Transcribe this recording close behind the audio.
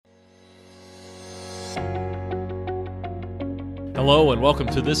Hello and welcome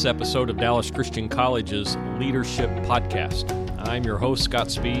to this episode of Dallas Christian College's Leadership Podcast. I'm your host,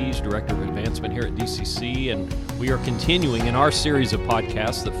 Scott Spies, Director of Advancement here at DCC, and we are continuing in our series of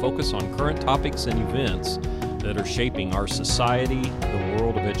podcasts that focus on current topics and events that are shaping our society, the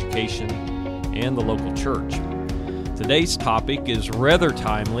world of education, and the local church. Today's topic is rather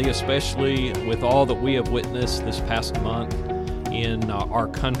timely, especially with all that we have witnessed this past month in our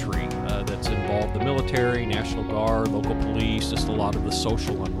country that's involved the military, National Guard, local police, just a lot of the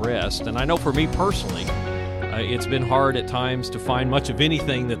social unrest. And I know for me personally, it's been hard at times to find much of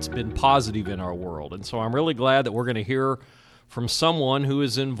anything that's been positive in our world. And so I'm really glad that we're going to hear from someone who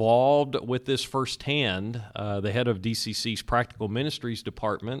is involved with this firsthand, the head of DCC's Practical Ministries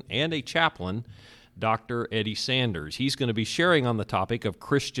Department and a chaplain, Dr. Eddie Sanders. He's going to be sharing on the topic of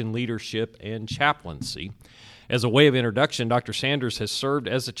Christian leadership and chaplaincy. As a way of introduction, Dr. Sanders has served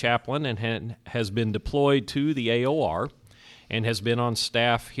as a chaplain and has been deployed to the AOR and has been on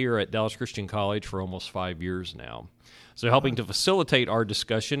staff here at Dallas Christian College for almost 5 years now. So helping to facilitate our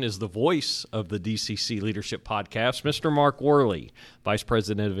discussion is the voice of the DCC Leadership Podcast, Mr. Mark Worley, Vice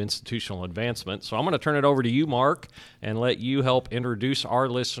President of Institutional Advancement. So I'm going to turn it over to you, Mark, and let you help introduce our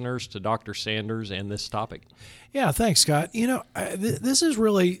listeners to Dr. Sanders and this topic. Yeah, thanks, Scott. You know, this is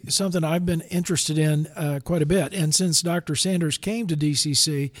really something I've been interested in quite a bit. And since Dr. Sanders came to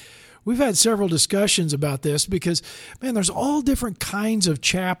DCC, we've had several discussions about this because, man, there's all different kinds of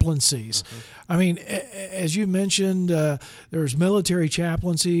chaplaincies. I mean, as you mentioned, there's military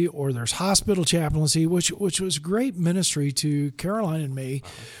chaplaincy or there's hospital chaplaincy, which was great ministry to Caroline and me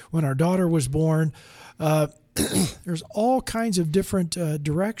when our daughter was born. There's all kinds of different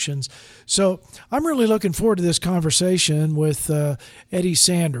directions. So I'm really looking forward to this conversation with Eddie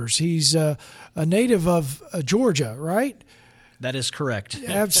Sanders. He's a native of Georgia, right? That is correct.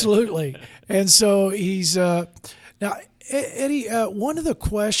 Absolutely. And so he's now, Eddie, one of the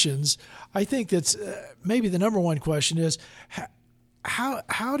questions I think that's maybe the number one question is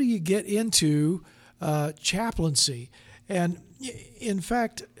how do you get into chaplaincy? And in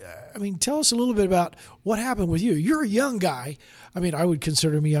fact, I mean, tell us a little bit about what happened with you. You're a young guy. I mean, I would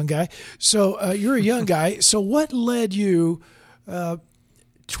consider him a young guy. So you're a young guy. So what led you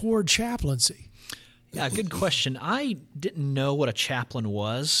toward chaplaincy? Yeah, good question. I didn't know what a chaplain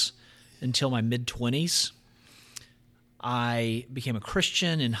was until my mid-20s. I became a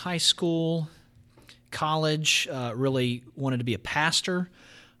Christian in high school, college, really wanted to be a pastor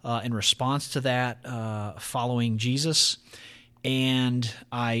in response to that, following Jesus. And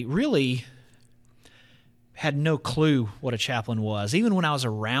I really had no clue what a chaplain was, even when I was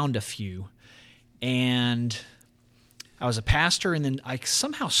around a few. And I was a pastor, and then I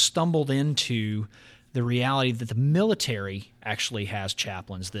somehow stumbled into the reality that the military actually has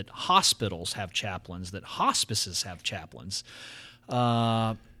chaplains, that hospitals have chaplains, that hospices have chaplains.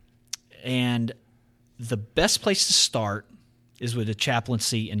 And the best place to start is with the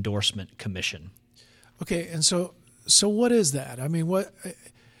Chaplaincy Endorsement Commission. Okay, and so what is that? I mean, what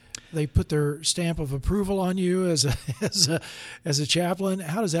they put their stamp of approval on you as a chaplain?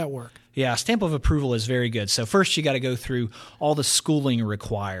 How does that work? Yeah, stamp of approval is very good. So first you got to go through all the schooling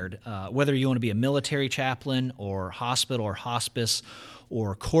required, whether you want to be a military chaplain or hospital or hospice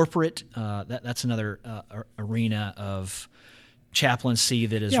or corporate. That's another arena of chaplaincy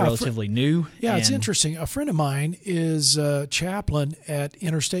that is relatively new. Yeah, it's interesting. A friend of mine is a chaplain at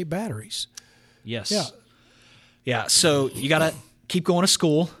Interstate Batteries. Yes. Yeah, so you got to keep going to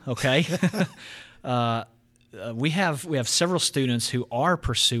school, okay? We have several students who are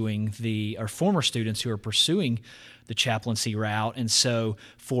pursuing former students who are pursuing the chaplaincy route. And so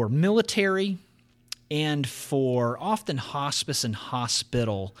for military and for often hospice and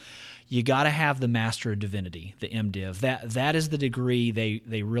hospital, you got to have the Master of Divinity, the MDiv. That is the degree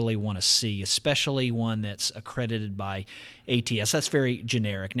they really want to see, especially one that's accredited by ATS. That's very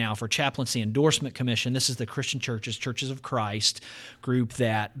generic. Now, for Chaplaincy Endorsement Commission, this is the Christian Churches of Christ group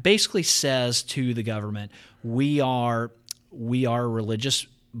that basically says to the government, we are a religious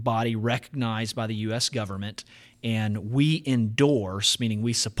body recognized by the U.S. government, and we endorse, meaning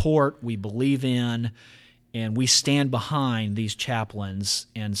we support, we believe in, and we stand behind these chaplains.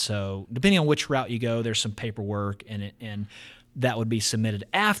 And so depending on which route you go, there's some paperwork, and that would be submitted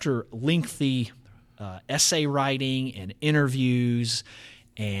after lengthy essay writing and interviews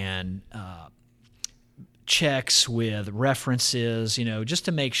and checks with references, just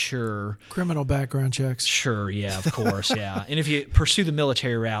to make sure. Criminal background checks. Sure, yeah, of course, yeah. And if you pursue the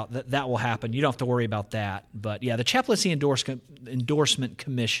military route, that will happen. You don't have to worry about that. But yeah, the Chaplaincy Endorsement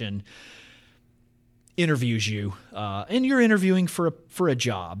Commission interviews you, and you're interviewing for a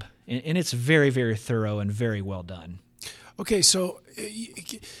job. and it's very, very thorough and very well done. Okay, so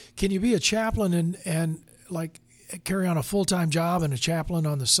can you be a chaplain and like carry on a full-time job and a chaplain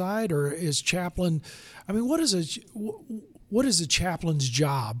on the side, or is chaplain? I mean, what is a chaplain's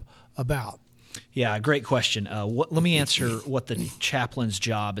job about? Yeah, great question. Let me answer what the chaplain's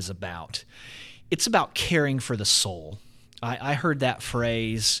job is about. It's about caring for the soul. I heard that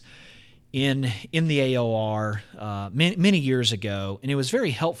phrase in the AOR many years ago, and it was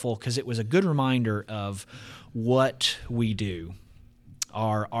very helpful because it was a good reminder of what we do.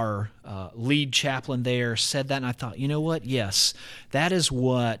 Our lead chaplain there said that, and I thought, you know what? Yes, that is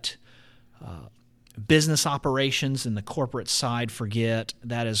what business operations and the corporate side forget.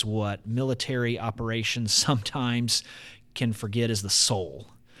 That is what military operations sometimes can forget, is the soul.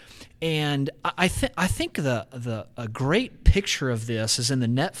 And I think a great picture of this is in the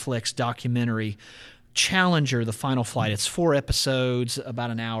Netflix documentary Challenger, The Final Flight. It's 4 episodes, about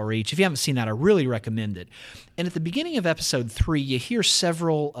an hour each. If you haven't seen that, I really recommend it. And at the beginning of episode 3, you hear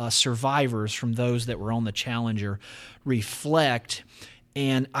several survivors from those that were on the Challenger reflect.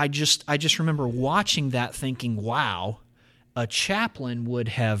 And I just remember watching that thinking, wow, a chaplain would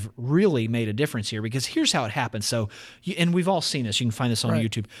have really made a difference here, because here's how it happened. So, and we've all seen this. You can find this on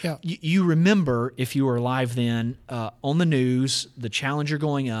YouTube. Yeah. You remember, if you were alive then, on the news, the Challenger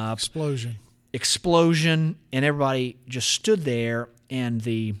going up. Explosion, and everybody just stood there, and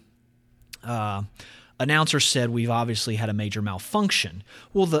the announcer said, "We've obviously had a major malfunction."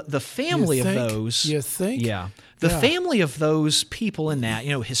 Well, the family of those... You think? Yeah. The family of those people in that,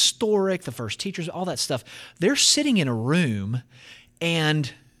 historic, the first teachers, all that stuff, they're sitting in a room,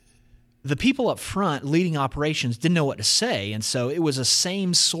 and the people up front leading operations didn't know what to say. And so it was the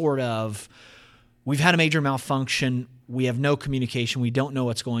same sort of, we've had a major malfunction, we have no communication, we don't know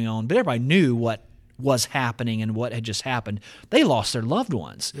what's going on. But everybody knew what was happening and what had just happened. They lost their loved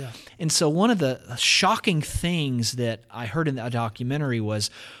ones. Yeah. And so one of the shocking things that I heard in that documentary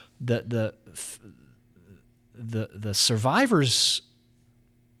was the survivors,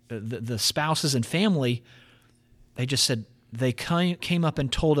 the spouses and family, they just said they came up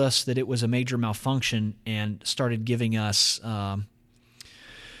and told us that it was a major malfunction and started giving us,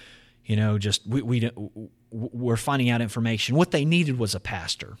 we're finding out information. What they needed was a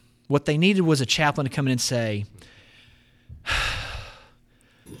pastor. What they needed was a chaplain to come in and say,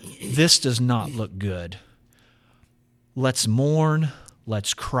 this does not look good. Let's mourn.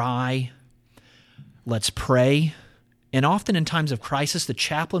 Let's cry. Let's pray. And often in times of crisis, the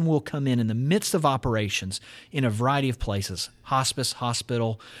chaplain will come in the midst of operations in a variety of places, hospice,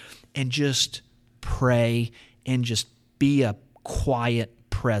 hospital, and just pray and just be a quiet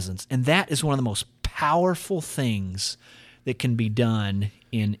presence. And that is one of the most powerful things that can be done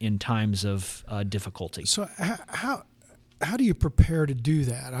in times of difficulty. So how do you prepare to do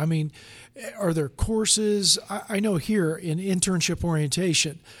that? I mean, are there courses? I know here in internship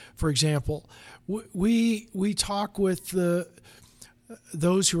orientation, for example, we talk with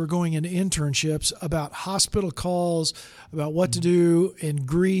those who are going into internships about hospital calls, about what to do in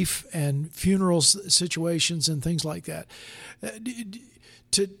grief and funeral situations and things like that.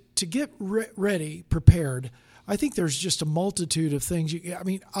 To get ready, prepared, I think there's just a multitude of things.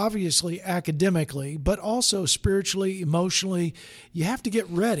 Obviously academically, but also spiritually, emotionally, you have to get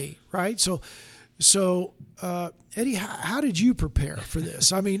ready, right? So Eddie, how did you prepare for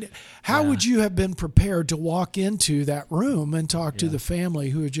this? I mean, how would you have been prepared to walk into that room and talk to the family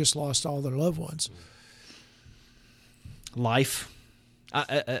who had just lost all their loved ones? Life.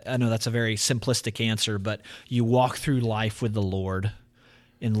 I know that's a very simplistic answer, but you walk through life with the Lord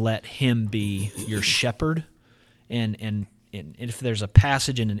and let Him be your shepherd. And if there's a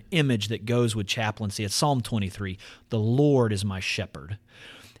passage and an image that goes with chaplaincy, it's Psalm 23, the Lord is my shepherd.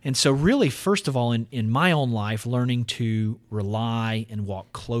 And so really, first of all, in my own life, learning to rely and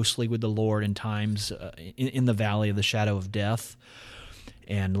walk closely with the Lord in times in the valley of the shadow of death,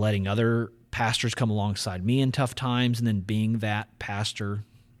 and letting other pastors come alongside me in tough times, and then being that pastor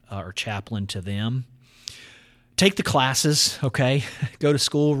or chaplain to them. Take the classes, okay? Go to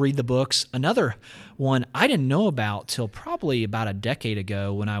school, read the books. Another one I didn't know about till probably about a decade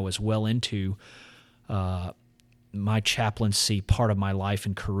ago, when I was well into my chaplaincy part of my life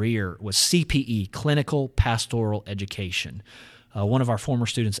and career, was CPE, Clinical Pastoral Education. One of our former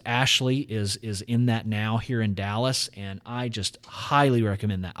students, Ashley, is in that now here in Dallas, and I just highly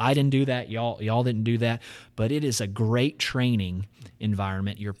recommend that. I didn't do that. Y'all didn't do that, but it is a great training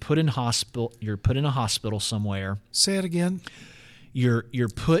environment. You're put in hospital. You're put in a hospital somewhere. Say it again. You're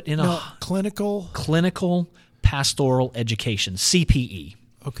put in a clinical pastoral education, CPE.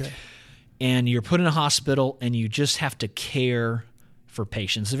 Okay. And you're put in a hospital, and you just have to care for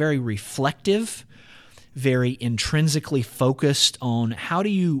patients, very reflective, very intrinsically focused on how do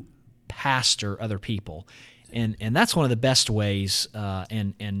you pastor other people. And that's one of the best ways,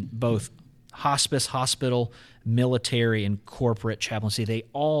 and both hospice, hospital, military, and corporate chaplaincy, they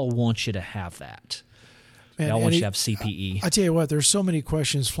all want you to have that. They all want you to have CPE. I tell you what, there's so many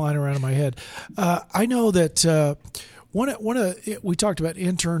questions flying around in my head. I know that we talked about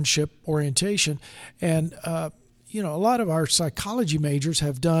internship orientation, and a lot of our psychology majors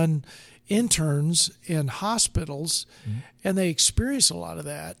have done interns in hospitals, and they experience a lot of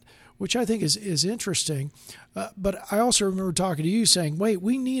that, which I think is interesting. But I also remember talking to you saying, wait,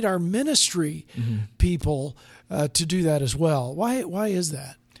 we need our ministry people to do that as well. Why is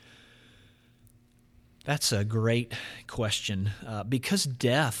that? That's a great question. Because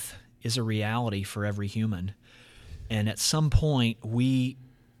death is a reality for every human. And at some point, we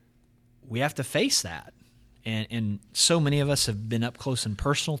have to face that. And so many of us have been up close and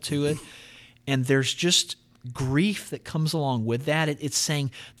personal to it. And there's just grief that comes along with that. It's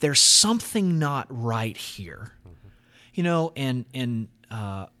saying there's something not right here. And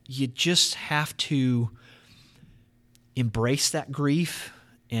you just have to embrace that grief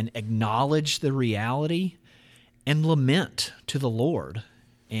and acknowledge the reality and lament to the Lord.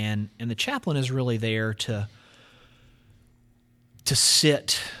 And the chaplain is really there to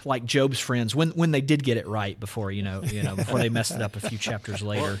sit like Job's friends when they did get it right before before they messed it up a few chapters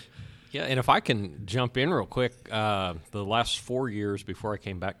later. Yeah, and if I can jump in real quick, the last 4 years before I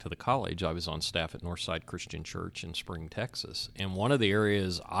came back to the college, I was on staff at Northside Christian Church in Spring, Texas. And one of the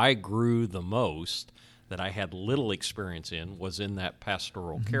areas I grew the most that I had little experience in was in that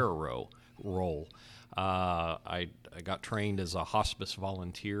pastoral care role. I got trained as a hospice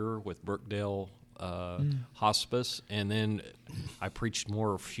volunteer with Brookdale Hospice, and then I preached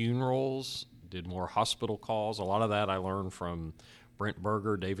more funerals, did more hospital calls. A lot of that I learned from Brent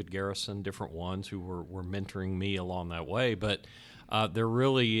Berger, David Garrison, different ones who were mentoring me along that way. But there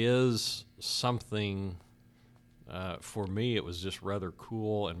really is something, for me, it was just rather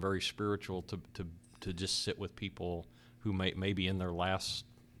cool and very spiritual to just sit with people who may be in their last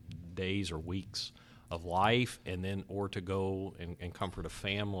days or weeks of life, and then or to go and comfort a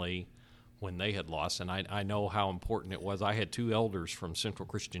family when they had lost. And I know how important it was. I had two elders from Central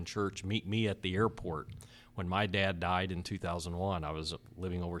Christian Church meet me at the airport when my dad died in 2001. I was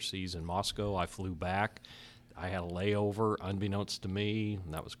living overseas in Moscow. I flew back. I had a layover, unbeknownst to me,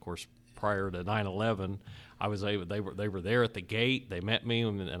 and that was, of course, prior to 9/11. They were there at the gate. They met me,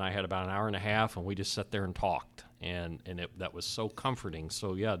 and I had about an hour and a half, and we just sat there and talked, and that was so comforting.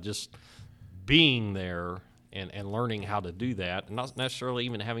 So yeah, just being there and learning how to do that, and not necessarily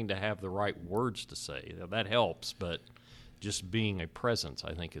even having to have the right words to say. That helps, but just being a presence,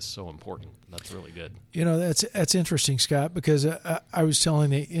 I think, is so important. That's really good. That's interesting, Scott, because I was telling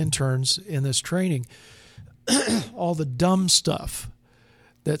the interns in this training all the dumb stuff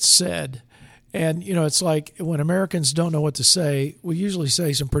that's said. And, it's like when Americans don't know what to say, we usually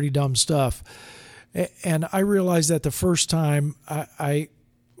say some pretty dumb stuff. And I realized that the first time I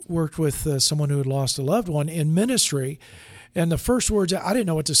worked with someone who had lost a loved one in ministry, and the first words, I didn't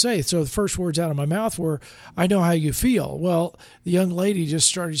know what to say. So the first words out of my mouth were, "I know how you feel." Well, the young lady just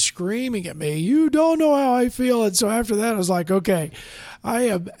started screaming at me, "You don't know how I feel." And so after that, I was like, okay, I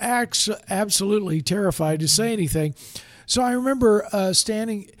am absolutely terrified to say anything. So I remember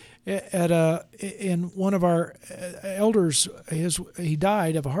standing in one of our elders, he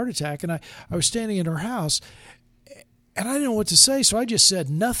died of a heart attack, and I was standing in her house, and I didn't know what to say, so I just said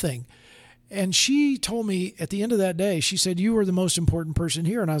nothing. And she told me at the end of that day, she said, "You were the most important person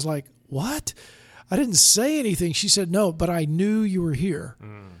here." And I was like, "What?" I didn't say anything. She said, "No, but I knew you were here."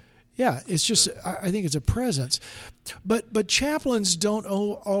 Yeah, it's just, I think it's a presence. But chaplains don't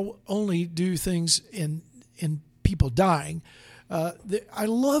only do things in people dying. I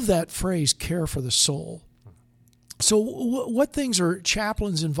love that phrase, care for the soul. So what things are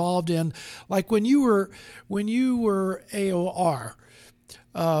chaplains involved in? Like when you were AOR,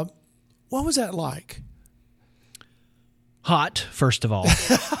 what was that like? Hot, first of all.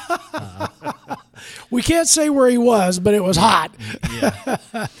 We can't say where he was, but it was hot.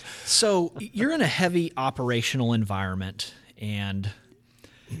 Yeah. So you're in a heavy operational environment and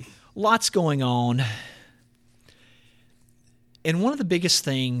lots going on. And one of the biggest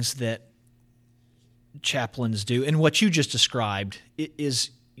things that chaplains do, and what you just described, is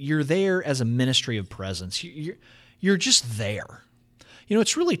you're there as a ministry of presence. You're just there.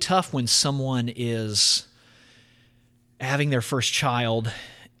 It's really tough when someone is having their first child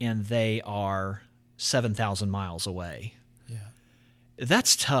and they are 7,000 miles away. Yeah.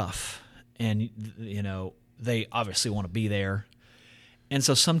 That's tough. And, they obviously want to be there. And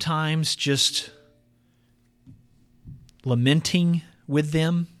so sometimes just lamenting with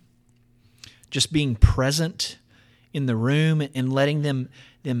them, just being present in the room and letting them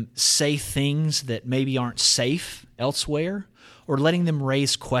say things that maybe aren't safe elsewhere, or letting them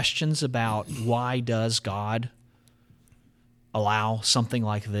raise questions about why does God allow something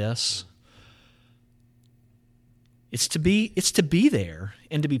like this. It's to be there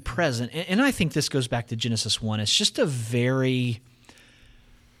and to be present. And I think this goes back to Genesis 1. It's just a very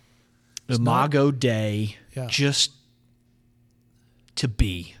imago Dei, just to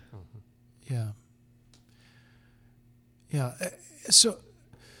be. Yeah. Yeah. So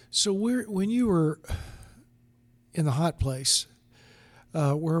when you were in the hot place,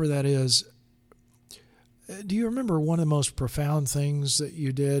 wherever that is, do you remember one of the most profound things that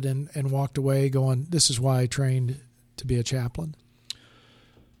you did and walked away going, this is why I trained to be a chaplain?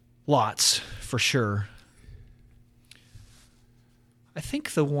 Lots, for sure. I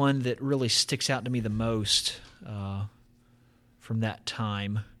think the one that really sticks out to me the most from that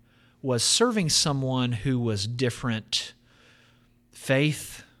time was serving someone who was different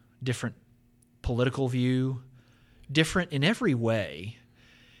faith, different political view, different in every way.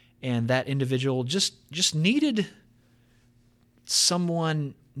 And that individual just needed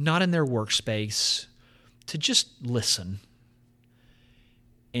someone not in their workspace to just listen.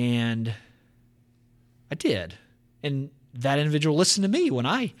 And I did. And that individual listened to me when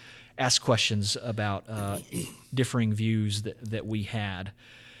I asked questions about differing views that we had.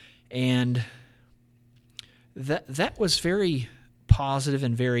 And that was very positive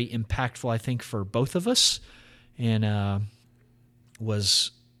and very impactful, I think, for both of us. And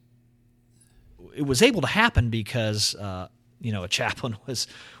it was able to happen because a chaplain was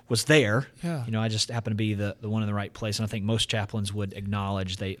there. Yeah. I just happened to be the one in the right place, and I think most chaplains would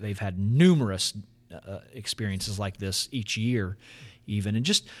acknowledge they've had numerous experiences like this each year, even. And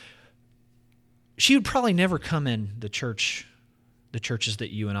just she would probably never come in the churches that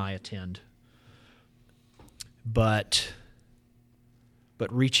you and I attend, but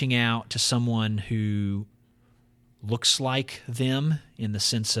reaching out to someone who looks like them in the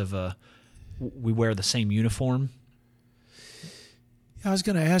sense of we wear the same uniform. I was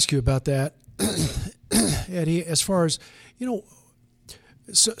going to ask you about that, Eddie, as far as,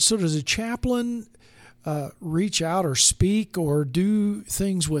 so does a chaplain reach out or speak or do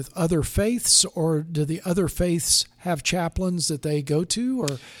things with other faiths, or do the other faiths have chaplains that they go to?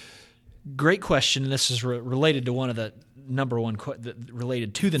 Or great question. This is related to one of the number one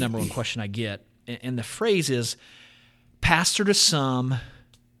related to the number one question I get, and the phrase is pastor to some,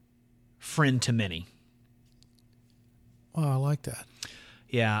 friend to many. Oh, I like that.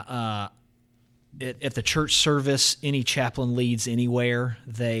 Yeah. At the church service, any chaplain leads anywhere.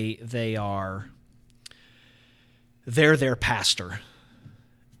 They're their pastor.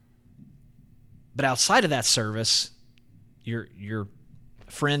 But outside of that service, you're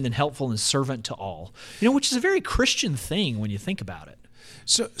friend and helpful and servant to all. Which is a very Christian thing when you think about it.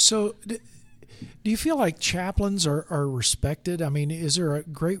 So do you feel like chaplains are respected? I mean, is there a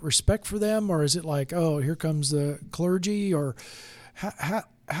great respect for them, or is it like, oh, here comes the clergy, or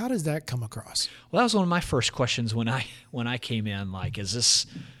how does that come across? Well, that was one of my first questions when I came in. Like, is this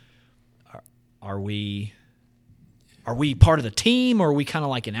are we part of the team, or are we kind of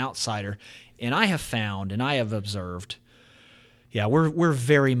like an outsider? And I have found, and I have observed, yeah, we're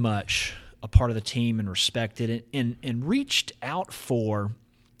very much a part of the team and respected and reached out for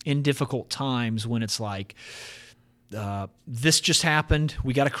in difficult times when it's like, this just happened,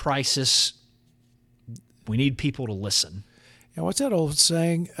 we got a crisis, we need people to listen. Yeah, what's that old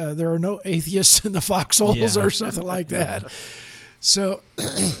saying? There are no atheists in the foxholes, or something like that. So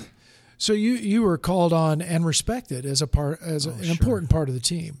you were called on and respected as an important part of the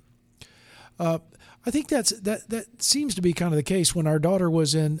team. I think that seems to be kind of the case when our daughter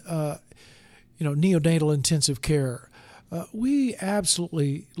was in neonatal intensive care. We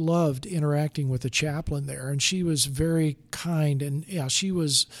absolutely loved interacting with the chaplain there, and she was very kind, and she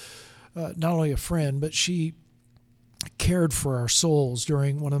was not only a friend, but she cared for our souls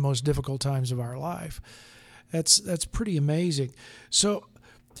during one of the most difficult times of our life. That's pretty amazing. So,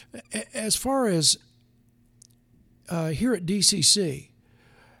 as far as here at DCC,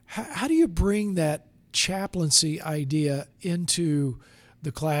 how do you bring that chaplaincy idea into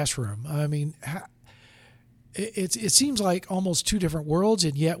the classroom? I mean, it seems like almost two different worlds,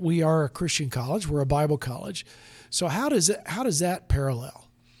 and yet we are a Christian college. We're a Bible college. So how does that parallel?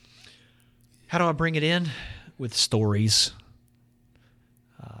 How do I bring it in? With stories.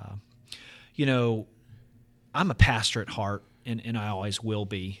 I'm a pastor at heart, and I always will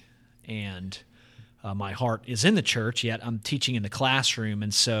be. And my heart is in the church, yet I'm teaching in the classroom.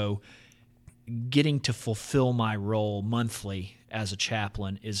 And so getting to fulfill my role monthly as a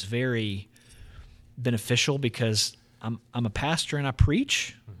chaplain is very beneficial because I'm a pastor and I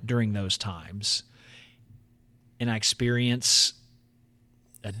preach during those times. And I experience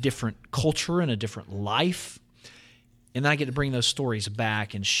a different culture and a different life. And then I get to bring those stories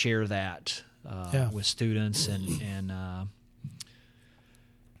back and share that with students.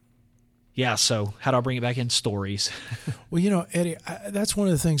 So how do I bring it back in? Stories. Well, Eddie, that's one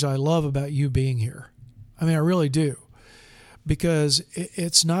of the things I love about you being here. I mean, I really do. Because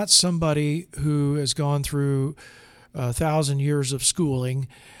it's not somebody who has gone through 1,000 years of schooling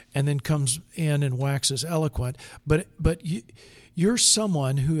and then comes in and waxes eloquent, but you're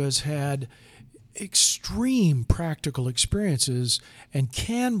someone who has had extreme practical experiences and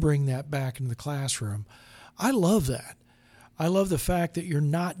can bring that back into the classroom. I love that. I love the fact that you're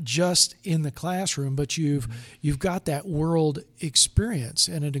not just in the classroom, but you've got that world experience,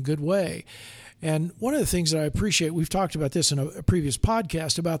 and in a good way. And one of the things that I appreciate, we've talked about this in a previous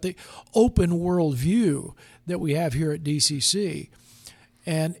podcast, about the open world view that we have here at DCC.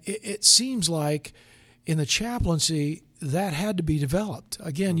 And it seems like in the chaplaincy, that had to be developed.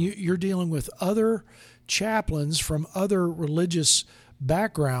 Again, you're dealing with other chaplains from other religious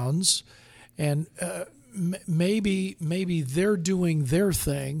backgrounds, and maybe they're doing their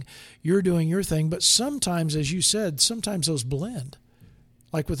thing, you're doing your thing, but sometimes, as you said, sometimes those blend.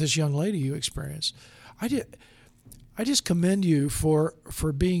 Like with this young lady you experienced. I just commend you for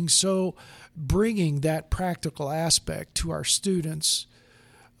bringing that practical aspect to our students.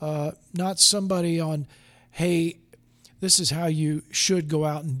 Not somebody on, hey, this is how you should go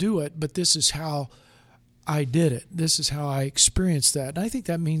out and do it, but this is how I did it. This is how I experienced that. And I think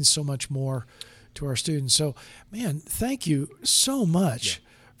that means so much more to our students. So, man, thank you so much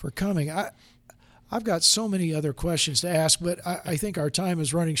for coming. I've got so many other questions to ask, but I think our time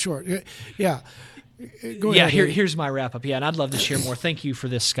is running short. Yeah. Go ahead. Here's my wrap up. Yeah, and I'd love to share more. Thank you for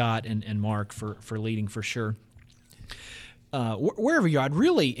this, Scott and Mark, for leading for sure. Wherever you are, I'd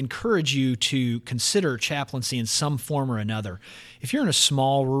really encourage you to consider chaplaincy in some form or another. If you're in a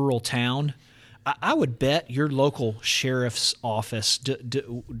small rural town, I would bet your local sheriff's office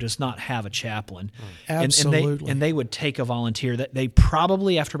does not have a chaplain. Absolutely. And they would take a volunteer. That they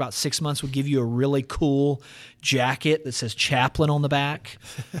probably, after about 6 months, would give you a really cool jacket that says chaplain on the back.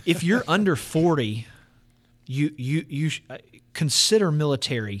 If you're under 40, you consider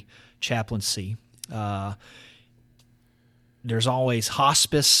military chaplaincy. There's always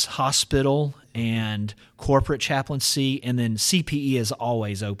hospice, hospital, and corporate chaplaincy, and then CPE is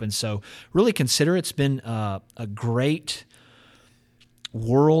always open. So really consider it. It's been a great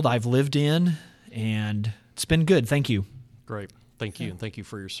world I've lived in, and it's been good. Thank you. Great. Thank you, and thank you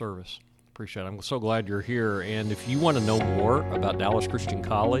for your service. Appreciate it. I'm so glad you're here. And if you want to know more about Dallas Christian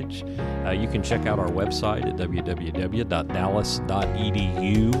College, you can check out our website at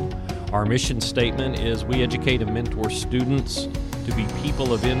www.dallas.edu. Our mission statement is we educate and mentor students to be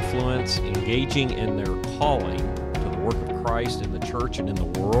people of influence, engaging in their calling to the work of Christ in the church and in the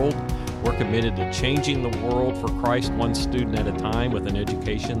world. We're committed to changing the world for Christ one student at a time with an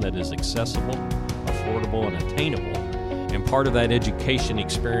education that is accessible, affordable, and attainable. And part of that education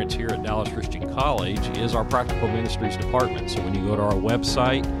experience here at Dallas Christian College is our Practical Ministries department. So when you go to our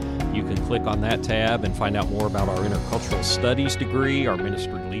website, you can click on that tab and find out more about our Intercultural Studies degree, our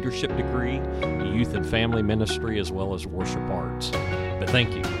Ministry Leadership degree, Youth and Family Ministry, as well as Worship Arts. But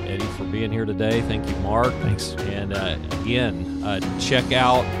thank you, Eddie, for being here today. Thank you, Mark. Thanks. And again, check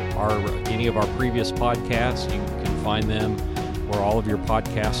out any of our previous podcasts. You can find them where all of your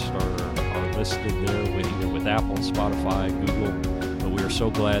podcasts are listed there with Apple, Spotify, Google. But we are so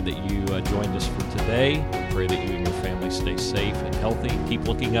glad that you joined us for today. We pray that you and your family stay safe and healthy. Keep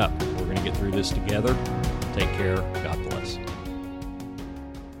looking up. We're going to get through this together. Take care. God bless.